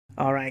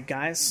All right,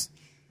 guys.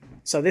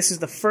 So this is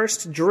the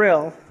first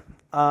drill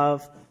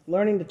of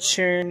learning to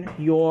turn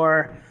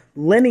your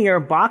linear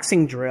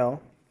boxing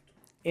drill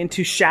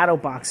into shadow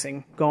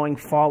boxing going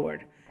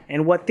forward.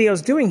 And what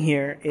Theo's doing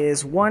here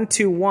is 1,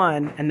 2,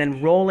 1, and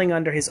then rolling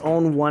under his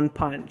own one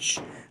punch.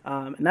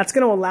 And that's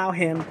going to allow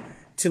him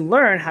to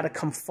learn how to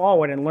come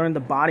forward and learn the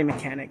body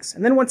mechanics.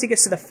 And then once he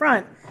gets to the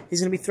front,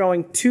 he's going to be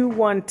throwing 2,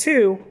 1,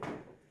 2,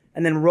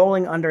 and then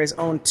rolling under his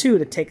own 2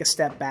 to take a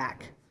step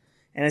back.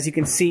 And as you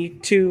can see,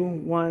 2,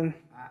 1,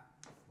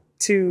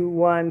 2,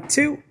 1,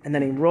 2, and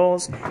then he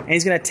rolls. And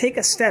he's going to take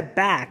a step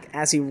back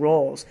as he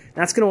rolls. And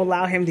that's going to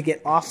allow him to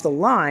get off the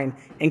line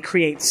and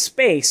create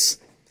space,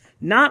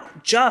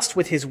 not just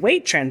with his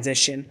weight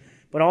transition,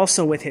 but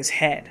also with his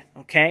head,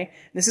 okay?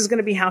 This is going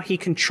to be how he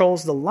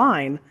controls the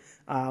line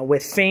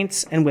with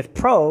feints and with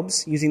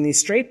probes using these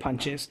straight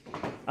punches,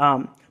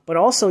 but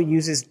also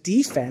uses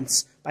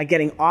defense by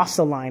getting off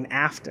the line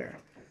after.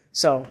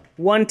 So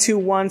 1, 2,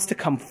 1s to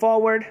come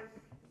forward,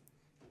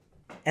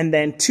 and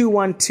then 2,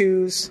 1,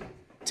 2s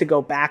to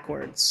go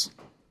backwards.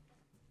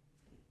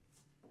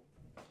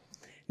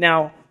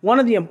 Now, one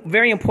of the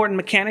very important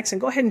mechanics,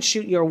 and go ahead and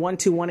shoot your 1,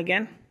 2, 1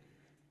 again.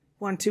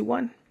 1, 2,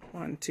 1,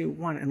 1, 2,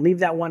 1, and leave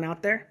that 1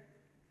 out there.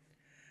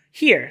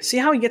 Here, see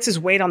how he gets his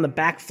weight on the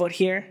back foot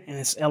here, and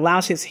it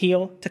allows his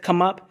heel to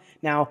come up?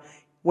 Now,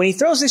 when he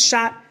throws this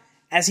shot,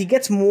 as he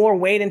gets more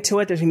weight into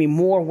it, there's going to be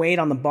more weight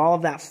on the ball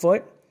of that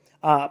foot.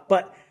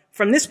 But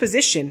from this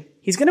position,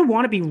 he's going to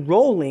want to be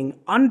rolling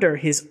under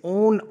his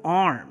own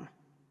arm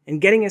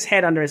and getting his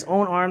head under his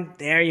own arm.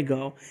 There you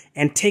go.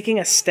 And taking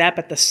a step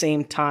at the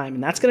same time.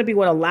 And that's going to be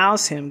what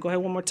allows him. Go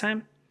ahead one more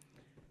time.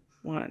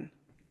 1.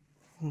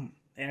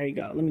 There you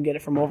go. Let me get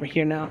it from over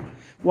here now.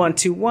 1,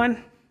 2,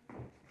 1.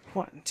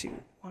 1, 2,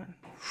 1.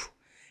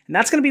 And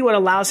that's going to be what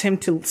allows him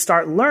to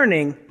start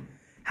learning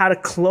how to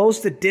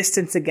close the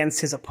distance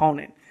against his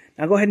opponent.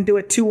 Now go ahead and do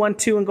it 2, 1,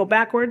 2 and go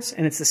backwards.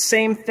 And it's the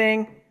same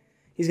thing.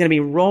 He's going to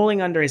be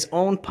rolling under his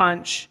own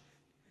punch.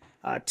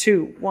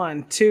 2,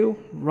 1, 2,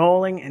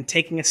 rolling and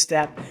taking a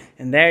step.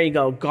 And there you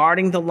go,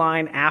 guarding the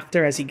line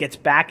after as he gets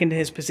back into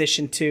his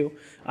position 2.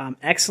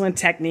 Excellent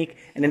technique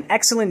and an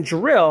excellent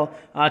drill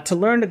to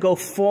learn to go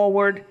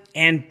forward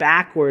and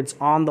backwards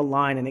on the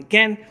line. And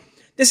again,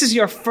 this is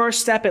your first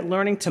step at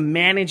learning to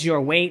manage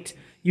your weight.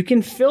 You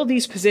can fill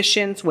these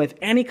positions with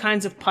any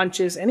kinds of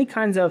punches, any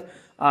kinds of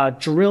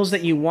drills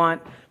that you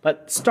want.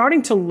 But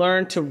starting to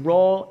learn to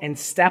roll and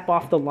step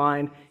off the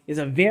line is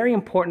a very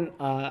important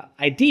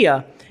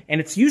idea, and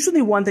it's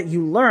usually one that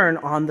you learn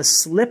on the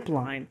slip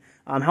line.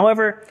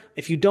 However,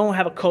 if you don't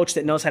have a coach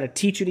that knows how to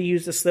teach you to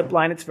use the slip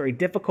line, it's very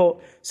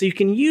difficult. So you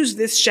can use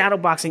this shadow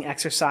boxing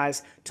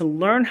exercise to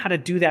learn how to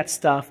do that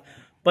stuff,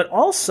 but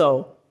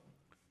also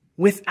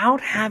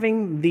without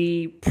having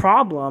the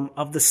problem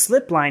of the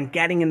slip line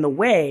getting in the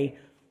way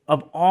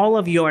of all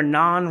of your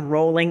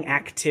non-rolling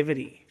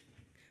activity.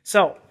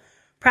 So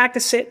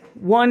practice it.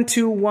 1,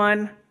 2,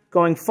 1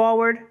 going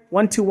forward,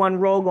 1, 2, 1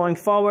 roll going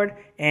forward,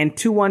 and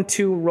 2, 1,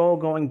 2 roll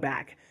going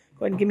back.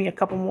 Go ahead and give me a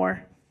couple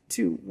more.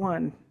 2,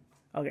 1.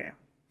 Okay.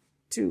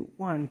 2,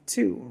 1,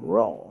 2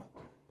 roll.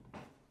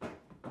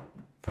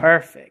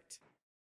 Perfect.